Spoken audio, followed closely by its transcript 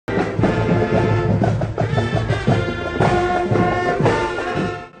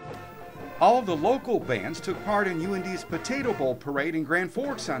All of the local bands took part in UND's Potato Bowl parade in Grand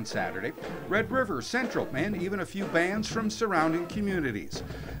Forks on Saturday. Red River, Central, and even a few bands from surrounding communities.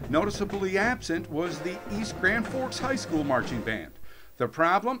 Noticeably absent was the East Grand Forks High School Marching Band. The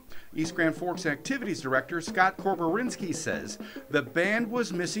problem? East Grand Forks Activities Director Scott Korborinsky says the band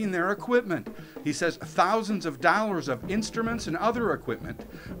was missing their equipment. He says thousands of dollars of instruments and other equipment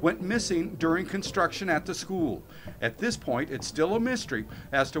went missing during construction at the school. At this point, it's still a mystery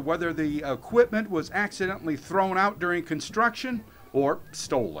as to whether the equipment was accidentally thrown out during construction or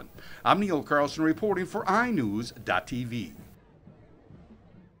stolen. I'm Neil Carlson reporting for iNews.TV.